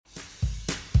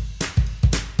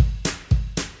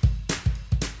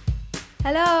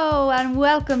Hello and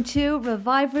welcome to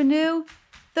Revive Renew,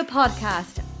 the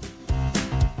podcast.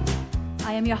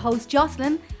 I am your host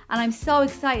Jocelyn and I'm so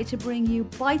excited to bring you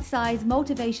bite-sized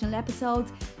motivational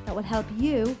episodes that will help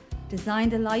you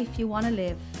design the life you want to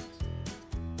live.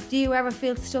 Do you ever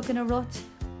feel stuck in a rut?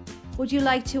 Would you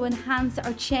like to enhance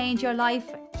or change your life?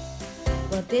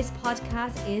 Well, this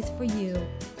podcast is for you.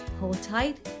 Hold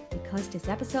tight because this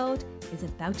episode is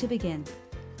about to begin.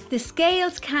 The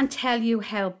scales can't tell you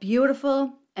how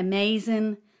beautiful,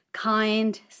 amazing,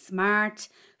 kind, smart,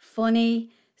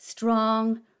 funny,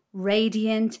 strong,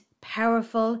 radiant,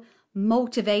 powerful,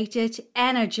 motivated,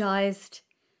 energized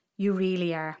you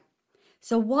really are.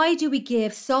 So why do we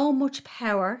give so much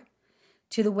power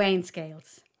to the weighing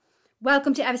scales?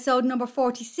 Welcome to episode number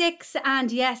 46.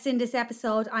 And yes, in this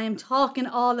episode, I am talking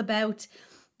all about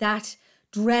that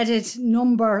dreaded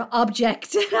number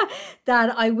object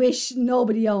that I wish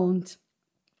nobody owned.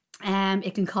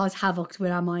 It can cause havoc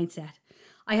with our mindset.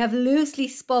 I have loosely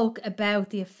spoke about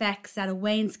the effects that a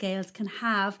weighing scales can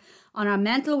have on our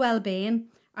mental well-being,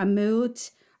 our mood,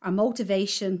 our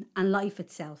motivation and life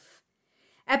itself.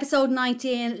 Episode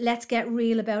 19, let's get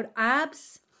real about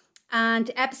abs.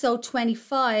 And episode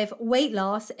 25, weight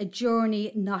loss, a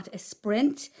journey, not a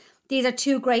sprint. These are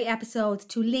two great episodes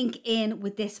to link in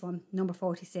with this one, number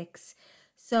 46.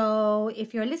 So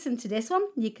if you're listening to this one,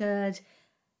 you could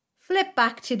flip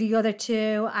back to the other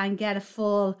two and get a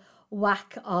full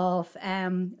whack of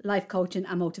life coaching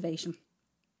and motivation.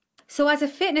 So as a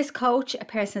fitness coach, a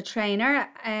personal trainer,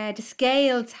 the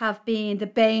scales have been the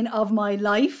bane of my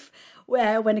life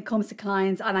when it comes to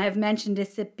clients. And I have mentioned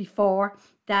this before,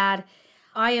 that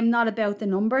I am not about the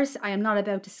numbers. I am not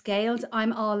about the scales.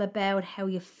 I'm all about how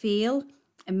you feel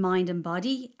in mind and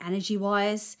body,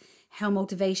 energy-wise, how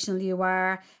motivational you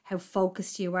are, how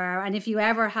focused you are. And if you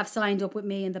ever have signed up with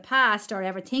me in the past or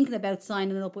ever thinking about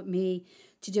signing up with me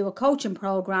to do a coaching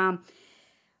program,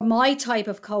 my type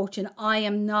of coaching, I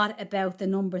am not about the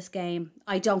numbers game.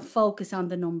 I don't focus on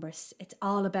the numbers. It's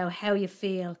all about how you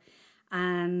feel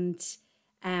and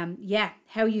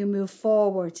how you move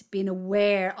forward, being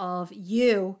aware of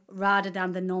you rather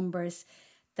than the numbers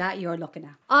that you're looking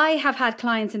at. I have had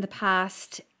clients in the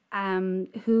past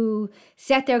who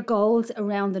set their goals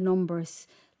around the numbers,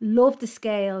 love the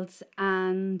scales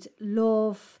and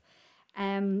love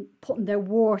putting their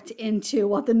worth into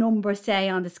what the numbers say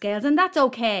on the scales, and that's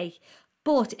okay.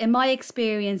 But in my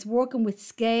experience, working with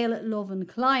scale-loving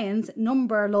clients,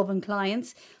 number-loving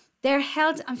clients, their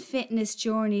health and fitness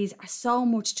journeys are so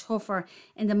much tougher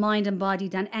in the mind and body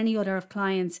than any other of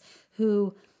clients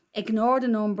who ignore the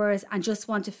numbers and just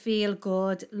want to feel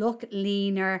good, look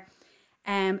leaner,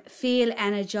 feel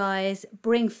energized,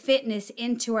 bring fitness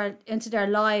into their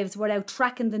lives without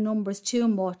tracking the numbers too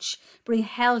much, bring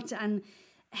health and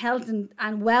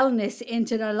wellness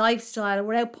into their lifestyle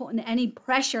without putting any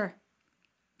pressure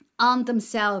on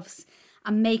themselves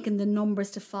and making the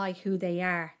numbers defy who they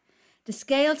are. The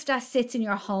scales that sits in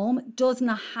your home does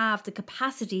not have the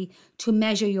capacity to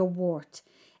measure your worth.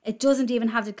 It doesn't even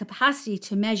have the capacity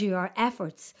to measure your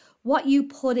efforts. What you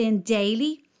put in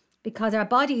daily, because our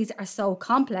bodies are so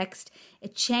complex,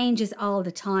 it changes all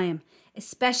the time,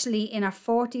 especially in our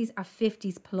 40s or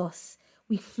 50s plus.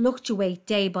 We fluctuate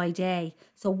day by day.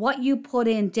 So what you put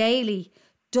in daily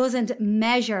doesn't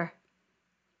measure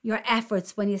your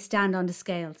efforts when you stand on the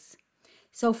scales.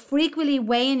 So frequently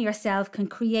weighing yourself can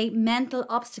create mental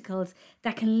obstacles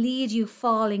that can lead you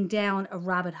falling down a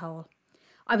rabbit hole.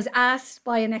 I was asked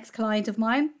by an ex-client of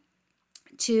mine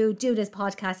to do this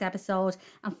podcast episode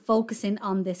and focusing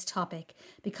on this topic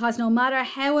because no matter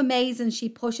how amazing she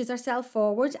pushes herself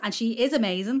forward, and she is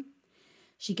amazing,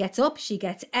 she gets up, she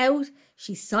gets out,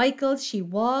 she cycles, she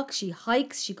walks, she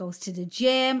hikes, she goes to the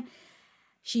gym.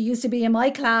 She used to be in my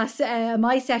class,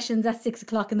 my sessions at 6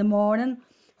 o'clock in the morning.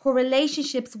 Her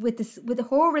relationship with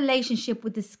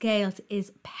the scales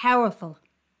is powerful.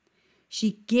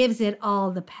 She gives it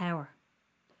all the power.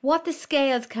 What the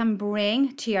scales can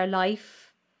bring to your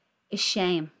life is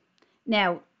shame.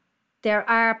 Now, there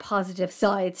are positive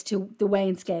sides to the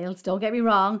weighing scales, don't get me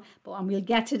wrong, and we'll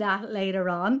get to that later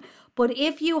on. But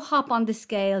if you hop on the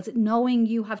scales knowing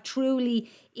you have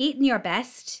truly eaten your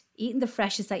best, eaten the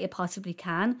freshest that you possibly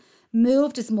can,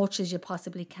 moved as much as you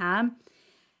possibly can,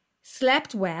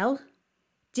 slept well,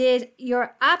 did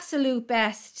your absolute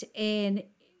best in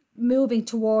moving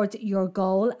towards your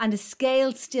goal, and the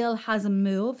scale still hasn't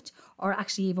moved or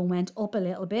actually even went up a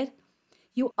little bit,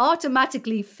 you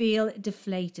automatically feel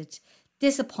deflated,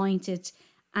 disappointed,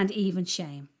 and even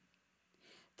shame.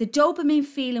 The dopamine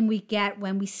feeling we get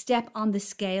when we step on the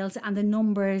scales and the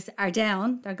numbers are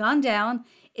down, they're gone down,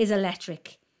 is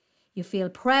electric. You feel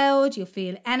proud, you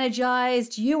feel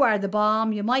energized, you are the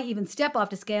bomb. You might even step off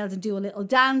the scales and do a little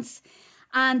dance.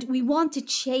 And we want to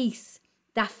chase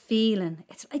that feeling.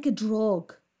 It's like a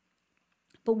drug.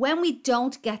 But when we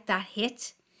don't get that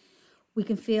hit, we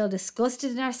can feel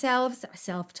disgusted in ourselves. Our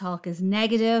self-talk is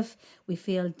negative. We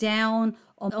feel down,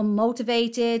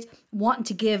 unmotivated, wanting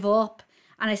to give up.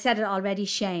 And I said it already,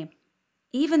 shame.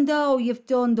 Even though you've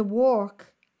done the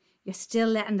work, you're still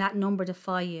letting that number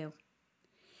defy you.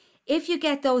 If you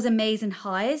get those amazing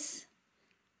highs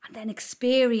and then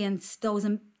experience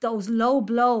those low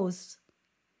blows,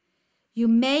 you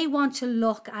may want to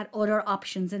look at other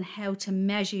options and how to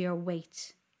measure your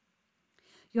weight.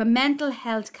 Your mental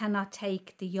health cannot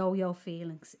take the yo-yo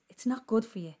feelings. It's not good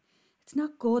for you. It's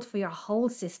not good for your whole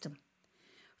system.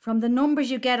 From the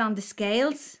numbers you get on the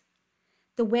scales,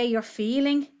 the way you're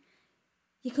feeling,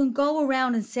 you can go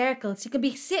around in circles. You can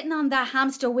be sitting on that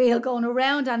hamster wheel going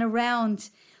around and around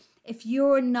if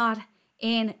you're not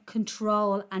in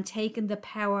control and taking the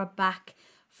power back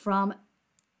from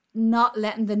not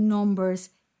letting the numbers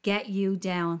get you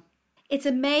down. It's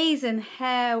amazing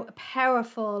how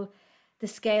powerful the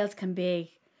scales can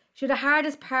be. So the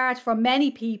hardest part for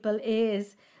many people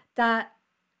is that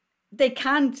they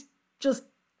can't just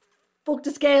fuck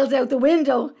the scales out the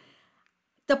window.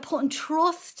 They're putting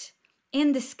trust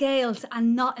in the scales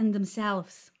and not in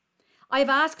themselves. I've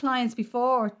asked clients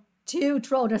before to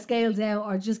throw their scales out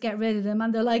or just get rid of them,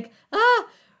 and they're like,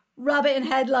 rabbit in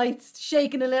headlights,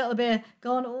 shaking a little bit,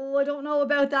 going, I don't know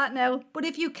about that now. But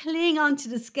if you cling onto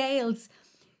the scales,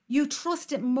 you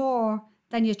trust it more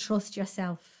than you trust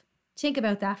yourself. Think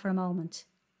about that for a moment.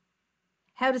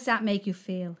 How does that make you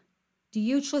feel? Do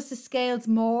you trust the scales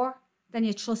more than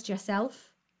you trust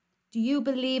yourself? Do you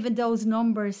believe in those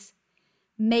numbers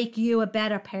make you a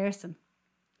better person?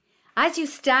 As you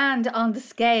stand on the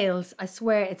scales, I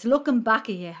swear it's looking back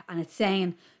at you and it's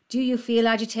saying, do you feel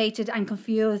agitated and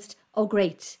confused? Oh,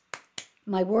 great.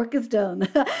 My work is done.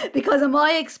 Because of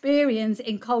my experience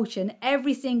in coaching,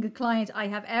 every single client I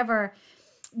have ever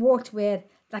worked with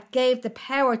that gave the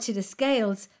power to the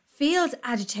scales feels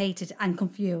agitated and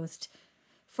confused.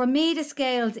 For me, the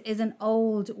scales is an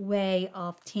old way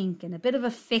of thinking, a bit of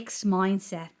a fixed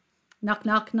mindset. Knock,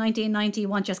 knock, 1990,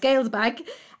 want your scales back.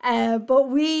 But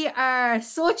we are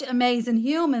such amazing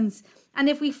humans. And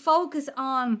if we focus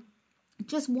on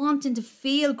just wanting to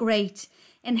feel great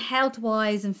in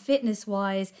health-wise and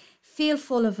fitness-wise, feel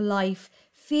full of life,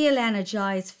 feel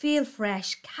energized, feel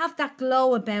fresh, have that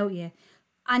glow about you,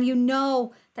 and you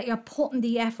know that you're putting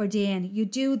the effort in, you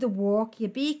do the work, you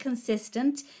be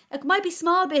consistent. It might be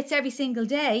small bits every single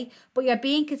day, but you're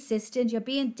being consistent, you're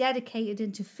being dedicated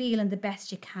into feeling the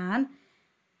best you can,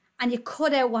 and you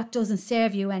cut out what doesn't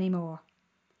serve you anymore.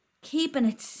 Keeping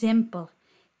it simple.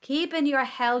 Keeping your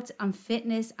health and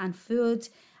fitness and food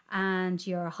and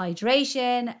your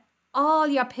hydration, all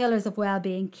your pillars of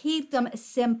well-being, keep them as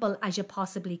simple as you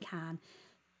possibly can.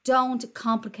 Don't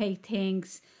complicate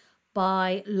things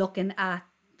by looking at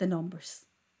the numbers.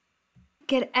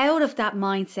 Get out of that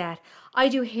mindset. I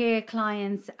do hear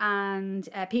clients and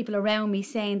people around me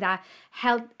saying that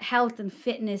health and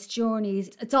fitness journeys,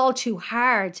 it's all too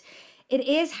hard. It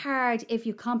is hard if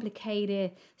you complicate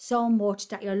it so much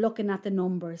that you're looking at the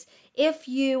numbers. If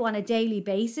you, on a daily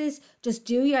basis, just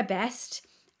do your best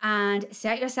and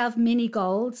set yourself mini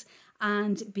goals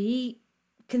and be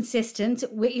consistent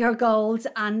with your goals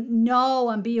and know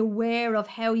and be aware of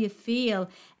how you feel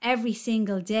every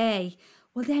single day,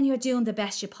 well, then you're doing the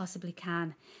best you possibly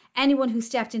can. Anyone who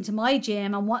stepped into my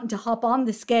gym and wanting to hop on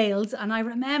the scales, and I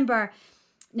remember...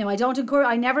 Now,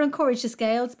 I never encourage the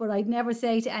scales, but I'd never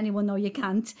say to anyone, no, you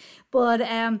can't. But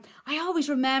I always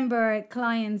remember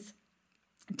clients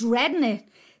dreading it.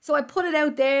 So I put it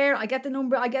out there, I get the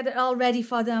number, I get it all ready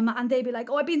for them, and they'd be like,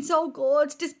 oh, I've been so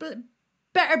good,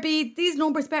 these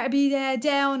numbers better be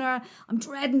down, or I'm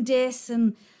dreading this,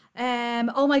 and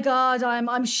oh my God,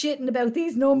 I'm shitting about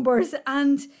these numbers.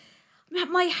 And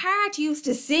my heart used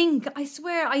to sink. I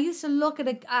swear, I used to look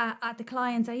at the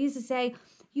clients, I used to say,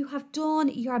 you have done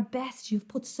your best. You've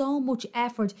put so much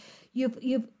effort.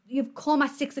 You've come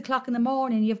at 6 o'clock in the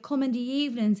morning. You've come in the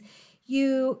evenings.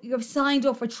 You've signed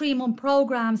up for 3-month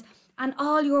programs, and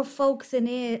all you're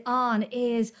focusing on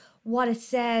is what it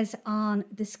says on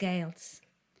the scales.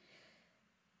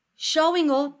 Showing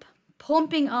up,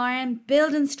 pumping iron,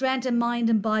 building strength in mind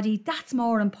and body, that's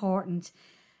more important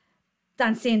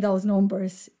than seeing those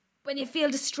numbers. When you feel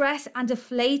distressed and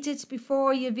deflated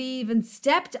before you've even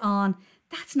stepped on,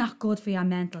 that's not good for your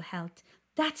mental health.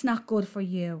 That's not good for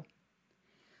you.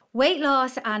 Weight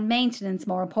loss and maintenance,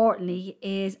 more importantly,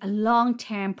 is a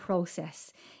long-term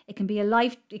process. It can be a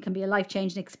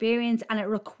life-changing experience, and it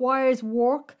requires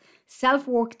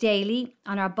self-work daily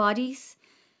on our bodies,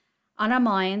 on our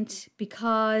mind,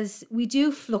 because we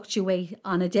do fluctuate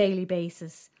on a daily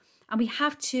basis, and we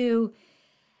have to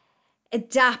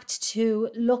adapt to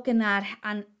looking at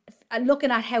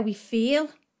how we feel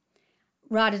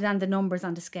rather than the numbers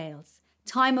on the scales.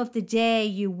 Time of the day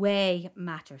you weigh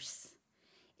matters.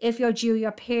 If you're due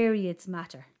your periods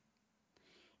matter.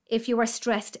 If you are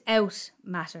stressed out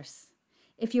matters.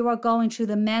 If you are going through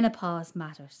the menopause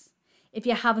matters. If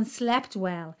you haven't slept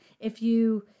well. If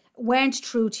you weren't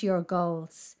true to your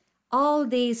goals. All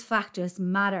these factors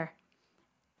matter.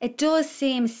 It does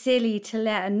seem silly to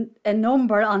let a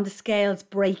number on the scales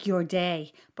break your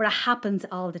day, but it happens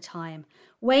all the time.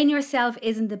 Weighing yourself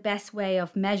isn't the best way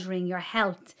of measuring your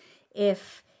health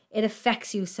if it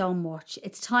affects you so much.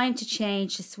 It's time to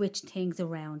change, to switch things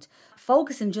around.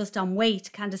 Focusing just on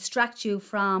weight can distract you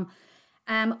from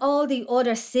all the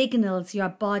other signals your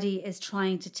body is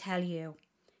trying to tell you.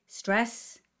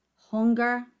 Stress,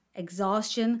 hunger,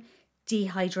 exhaustion,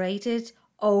 dehydrated,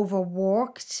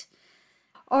 overworked.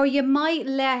 Or you might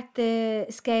let the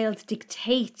scales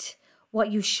dictate what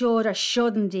you should or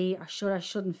shouldn't eat or should or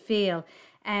shouldn't feel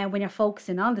when you're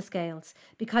focusing on the scales.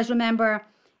 Because remember,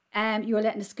 you're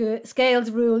letting the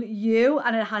scales rule you,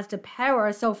 and it has the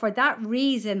power. So for that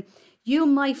reason, you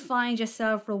might find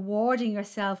yourself rewarding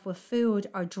yourself with food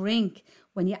or drink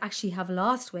when you actually have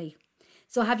lost weight.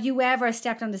 So have you ever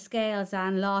stepped on the scales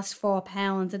and lost 4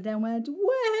 pounds and then went,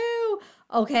 woohoo,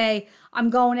 okay, I'm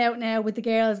going out now with the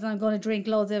girls and I'm going to drink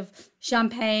loads of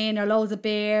champagne or loads of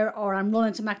beer, or I'm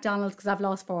running to McDonald's because I've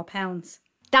lost 4 pounds.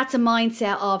 That's a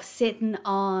mindset of sitting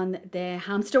on the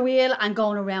hamster wheel and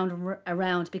going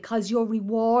around because you're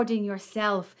rewarding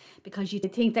yourself because you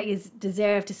think that you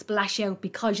deserve to splash out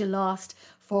because you lost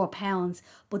 4 pounds.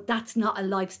 But that's not a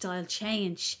lifestyle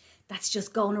change. That's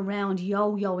just going around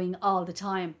yo-yoing all the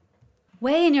time.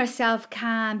 Weighing yourself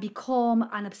can become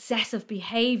an obsessive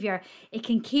behaviour. It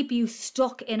can keep you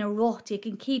stuck in a rut. It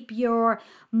can keep your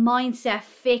mindset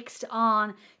fixed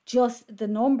on just the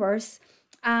numbers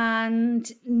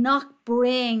and not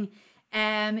bring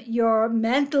your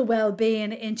mental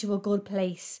well-being into a good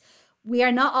place. We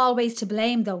are not always to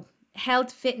blame though.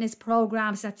 Health fitness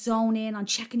programs that zone in on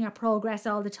checking your progress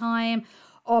all the time,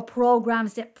 or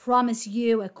programs that promise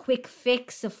you a quick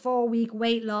fix, a 4-week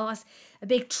weight loss, a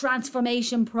big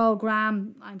transformation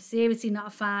program. I'm seriously not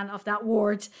a fan of that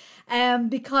word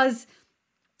because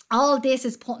all this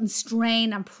is putting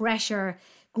strain and pressure,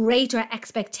 greater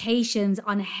expectations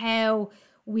on how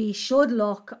we should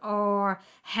look or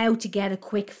how to get a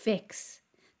quick fix.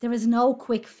 There is no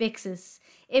quick fixes.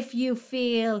 If you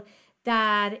feel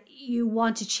that you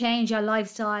want to change your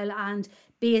lifestyle and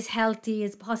be as healthy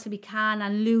as possibly can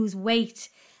and lose weight,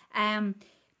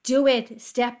 do it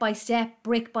step by step,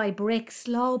 brick by brick,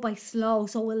 slow by slow,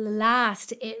 so it will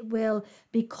last. It will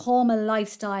become a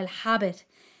lifestyle habit.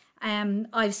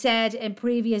 I've said in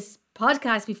previous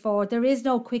podcasts before, there is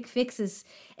no quick fixes,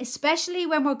 especially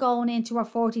when we're going into our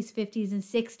 40s, 50s and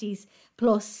 60s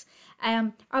plus.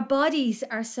 Our bodies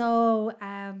are so,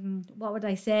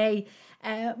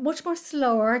 much more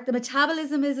slower. The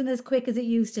metabolism isn't as quick as it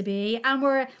used to be, and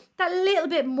we're that little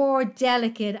bit more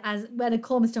delicate as when it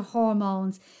comes to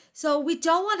hormones. So we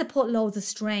don't want to put loads of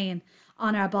strain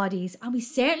on our bodies, and we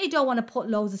certainly don't want to put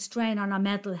loads of strain on our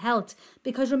mental health,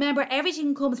 because remember,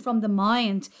 everything comes from the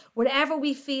mind. Whatever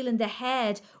we feel in the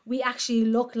head, we actually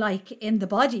look like in the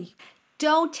body.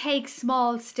 Don't take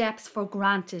small steps for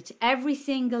granted. Every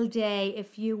single day,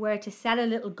 if you were to set a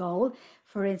little goal,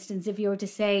 for instance, if you were to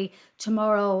say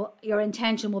tomorrow, your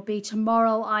intention would be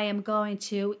tomorrow I am going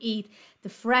to eat the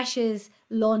freshest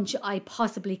lunch I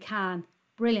possibly can.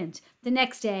 Brilliant. The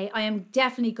next day, I am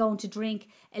definitely going to drink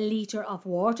a litre of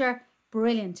water.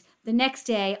 Brilliant. The next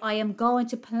day, I am going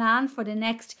to plan for the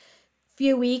next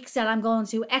few weeks that I'm going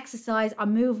to exercise or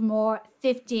move more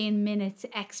 15 minutes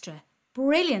extra.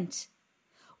 Brilliant.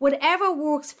 Whatever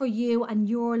works for you and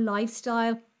your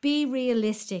lifestyle, be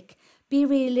realistic. Be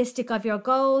realistic of your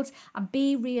goals and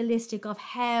be realistic of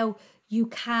how you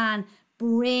can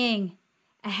bring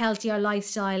a healthier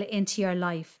lifestyle into your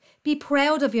life. Be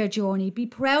proud of your journey. Be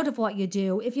proud of what you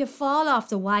do. If you fall off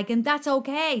the wagon, that's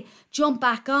okay. Jump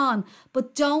back on.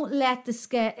 But don't let the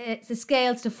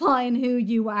scales define who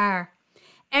you are.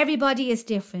 Everybody is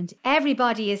different.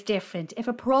 Everybody is different. If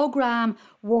a program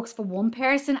works for one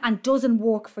person and doesn't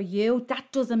work for you,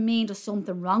 that doesn't mean there's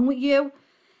something wrong with you.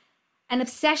 An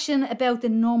obsession about the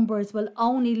numbers will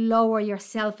only lower your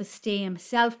self-esteem,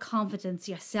 self-confidence,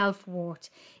 your self-worth.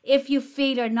 If you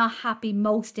feel you're not happy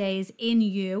most days in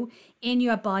you, in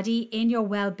your body, in your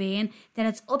well-being, then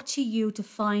it's up to you to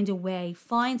find a way.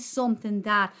 Find something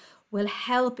that will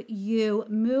help you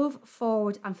move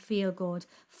forward and feel good.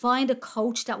 Find a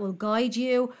coach that will guide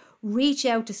you. Reach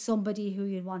out to somebody who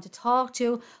you want to talk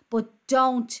to, but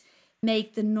don't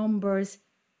make the numbers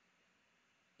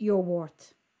your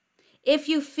worth. If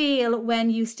you feel when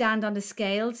you stand on the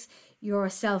scales you're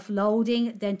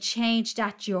self-loathing, then change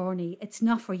that journey. It's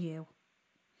not for you.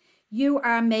 You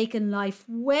are making life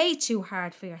way too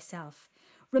hard for yourself.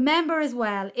 Remember as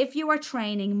well, if you are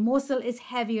training, muscle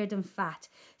is heavier than fat.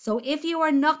 So if you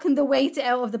are knocking the weight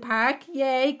out of the park,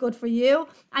 yay, good for you,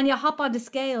 and you hop on the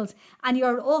scales and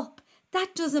you're up,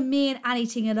 that doesn't mean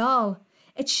anything at all.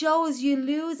 It shows you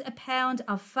lose a pound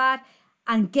of fat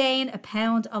and gain a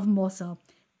pound of muscle.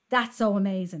 That's so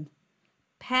amazing.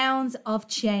 Pounds of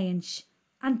change.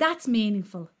 And that's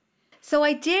meaningful. So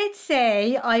I did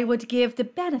say I would give the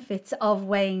benefits of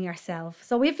weighing yourself.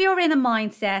 So if you're in a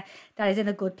mindset that is in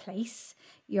a good place,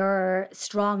 you're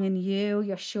strong in you,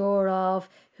 you're sure of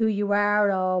who you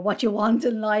are or what you want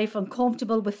in life, and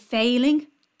comfortable with failing.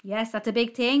 Yes, that's a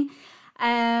big thing.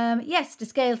 Yes, the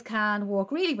scales can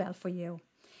work really well for you.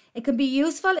 It can be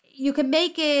useful. You can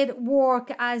make it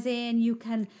work as in you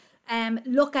can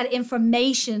look at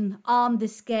information on the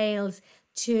scales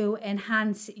to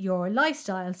enhance your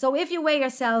lifestyle. So if you weigh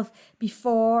yourself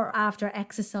before or after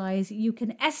exercise, you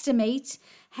can estimate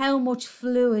how much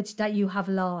fluid that you have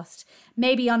lost.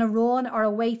 Maybe on a run or a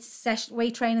weight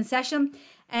training session,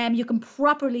 you can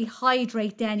properly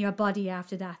hydrate then your body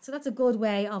after that. So that's a good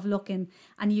way of looking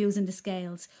and using the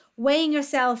scales. Weighing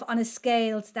yourself on a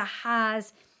scales that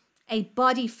has a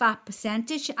body fat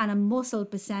percentage and a muscle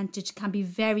percentage can be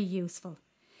very useful.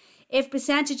 If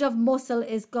percentage of muscle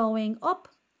is going up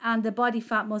and the body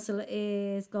fat muscle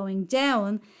is going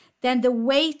down, then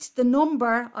the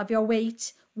number of your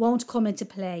weight won't come into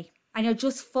play. And you're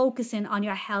just focusing on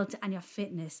your health and your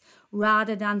fitness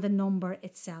rather than the number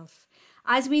itself.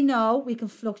 As we know, we can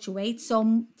fluctuate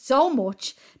so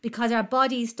much because our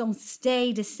bodies don't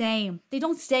stay the same. They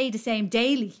don't stay the same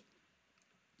daily.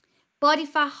 Body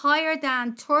fat higher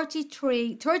than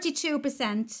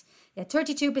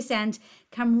 32%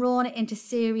 can run into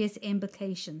serious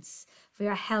implications for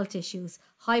your health issues,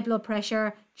 high blood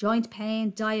pressure, joint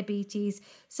pain, diabetes.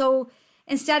 So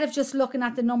instead of just looking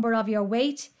at the number of your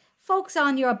weight, focus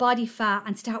on your body fat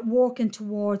and start working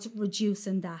towards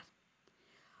reducing that.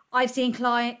 I've seen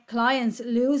clients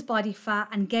lose body fat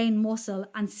and gain muscle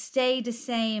and stay the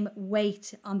same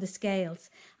weight on the scales.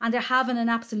 And they're having an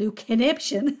absolute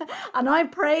conniption. And I'm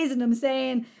praising them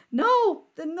saying, no,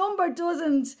 the number on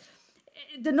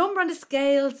the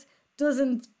scales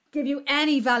doesn't give you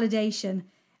any validation.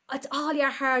 It's all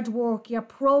your hard work, your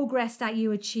progress that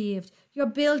you achieved. You're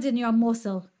building your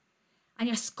muscle and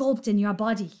you're sculpting your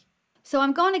body. So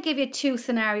I'm going to give you two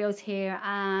scenarios here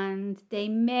and they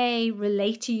may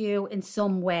relate to you in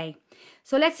some way.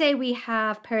 So let's say we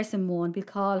have person one, we'll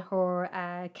call her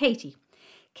Katie.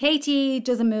 Katie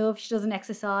doesn't move, she doesn't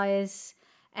exercise,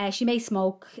 she may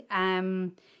smoke,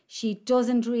 she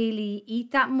doesn't really eat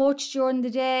that much during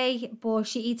the day, but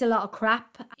she eats a lot of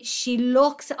crap. She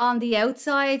looks on the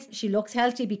outside, she looks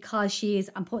healthy because she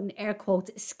is, I'm putting air quotes,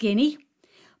 skinny,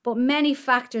 but many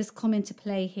factors come into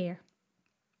play here.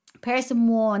 Person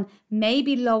one may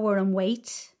be lower in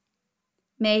weight,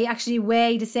 may actually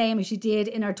weigh the same as she did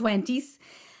in her 20s.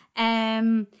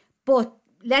 But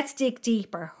let's dig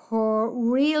deeper. Her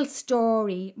real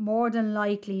story more than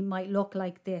likely might look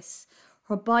like this.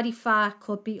 Her body fat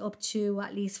could be up to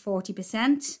at least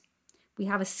 40%. We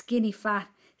have a skinny fat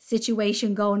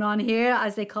situation going on here,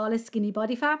 as they call it, skinny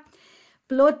body fat.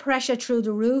 Blood pressure through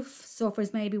the roof,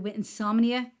 suffers maybe with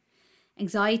insomnia,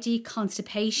 anxiety,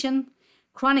 constipation,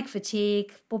 chronic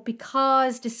fatigue, but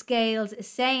because the scales is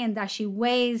saying that she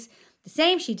weighs the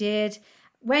same she did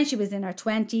when she was in her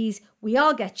 20s, we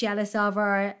all get jealous of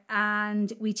her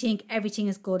and we think everything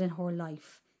is good in her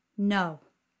life. No.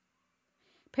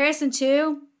 Person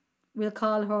two, we'll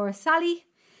call her Sally.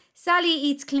 Sally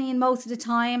eats clean most of the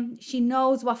time. She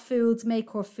knows what foods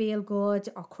make her feel good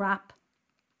or crap.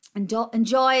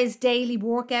 Enjoys daily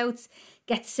workouts,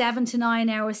 gets 7 to 9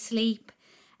 hours sleep.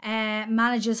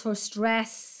 Manages her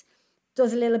stress,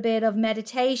 does a little bit of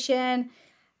meditation,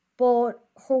 but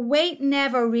her weight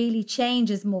never really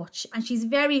changes much and she's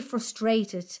very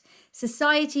frustrated.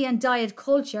 Society and diet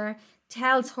culture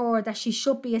tells her that she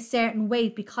should be a certain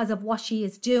weight because of what she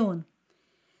is doing.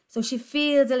 So she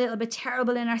feels a little bit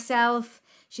terrible in herself.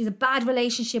 She's a bad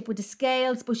relationship with the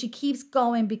scales, but she keeps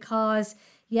going because,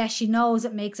 yes, she knows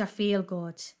it makes her feel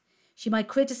good. She might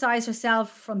criticize herself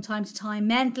from time to time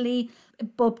mentally,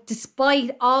 but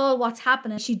despite all what's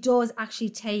happening, she does actually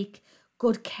take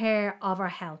good care of her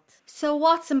health. So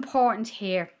what's important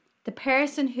here? The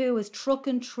person who is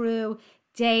trucking through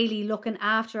daily, looking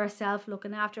after herself,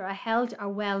 looking after her health, her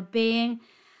well-being,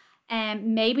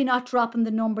 and maybe not dropping the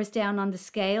numbers down on the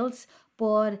scales,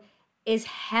 but is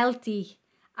healthy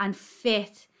and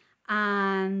fit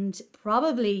and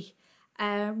probably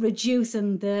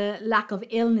reducing the lack of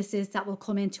illnesses that will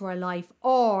come into her life?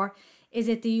 Or is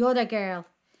it the other girl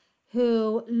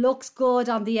who looks good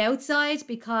on the outside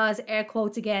because, air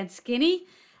quotes again, skinny,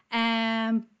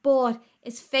 but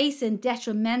is facing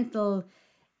detrimental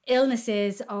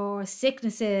illnesses or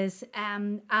sicknesses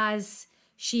as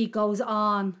she goes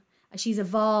on, as she's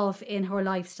evolved in her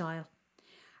lifestyle?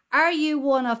 Are you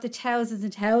one of the thousands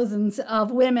and thousands of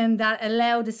women that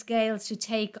allow the scales to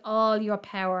take all your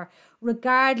power,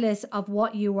 regardless of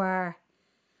what you are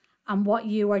and what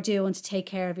you are doing to take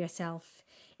care of yourself?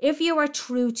 If you are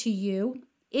true to you,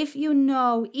 if you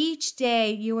know each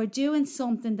day you are doing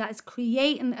something that is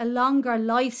creating a longer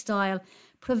lifestyle,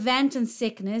 preventing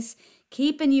sickness,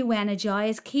 keeping you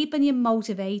energized, keeping you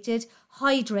motivated,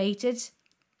 hydrated,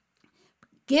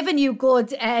 giving you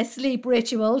good sleep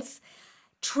rituals,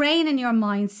 training your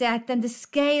mindset, then the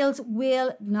scales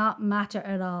will not matter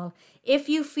at all. If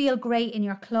you feel great in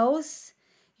your clothes,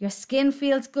 your skin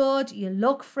feels good, you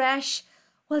look fresh,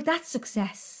 well, that's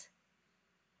success.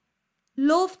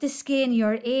 Love the skin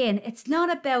you're in. It's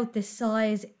not about the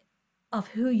size of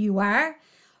who you are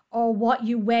or what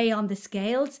you weigh on the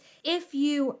scales. If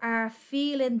you are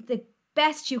feeling the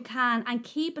best you can and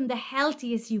keeping the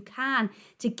healthiest you can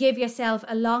to give yourself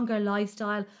a longer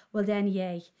lifestyle, well then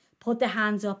yay. Put the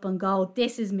hands up and go,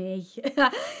 this is me.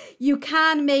 You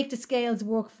can make the scales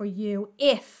work for you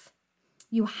if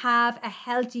you have a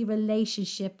healthy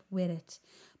relationship with it.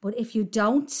 But if you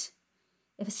don't,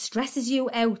 if it stresses you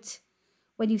out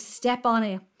when you step on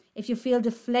it, if you feel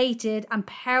deflated and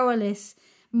powerless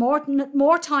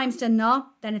more times than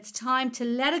not, then it's time to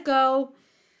let it go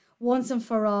once and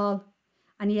for all.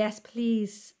 And yes,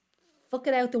 please, fuck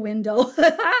it out the window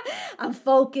and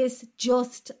focus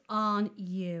just on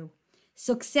you.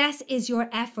 Success is your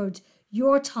effort,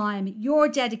 your time, your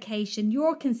dedication,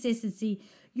 your consistency,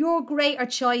 your greater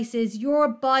choices. Your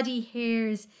body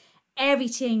hears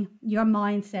everything your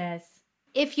mind says.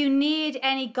 If you need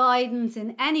any guidance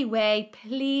in any way,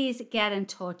 please get in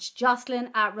touch.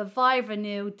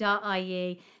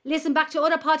 Jocelyn@reviverenew.ie. Listen back to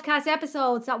other podcast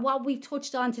episodes at what we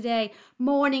touched on today.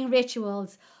 Morning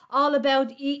rituals, all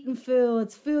about eating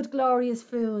foods, food glorious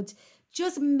food.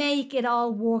 Just make it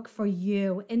all work for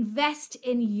you. Invest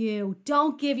in you.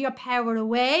 Don't give your power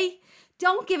away.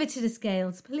 Don't give it to the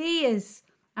scales, please.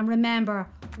 And remember,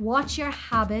 watch your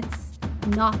habits,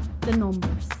 not the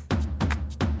numbers.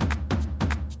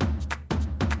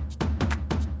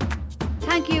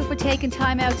 Thank you for taking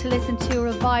time out to listen to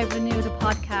Revive Renew, the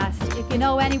podcast. If you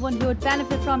know anyone who would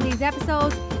benefit from these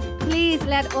episodes, please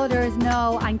let others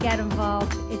know and get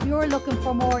involved. If you're looking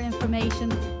for more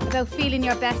information about feeling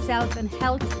your best self in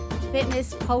health,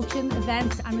 fitness, coaching,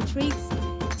 events and retreats,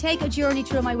 take a journey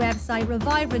through my website,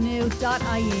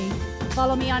 reviverenew.ie.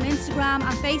 Follow me on Instagram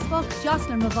and Facebook,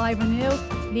 Jocelyn Revive Renew.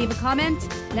 Leave a comment,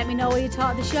 let me know what you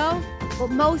thought of the show. But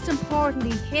most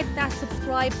importantly, hit that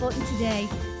subscribe button today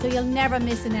so you'll never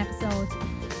miss an episode.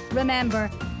 Remember,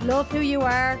 love who you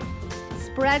are,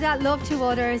 spread that love to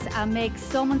others and make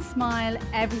someone smile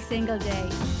every single day.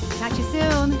 Catch you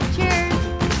soon. Cheers.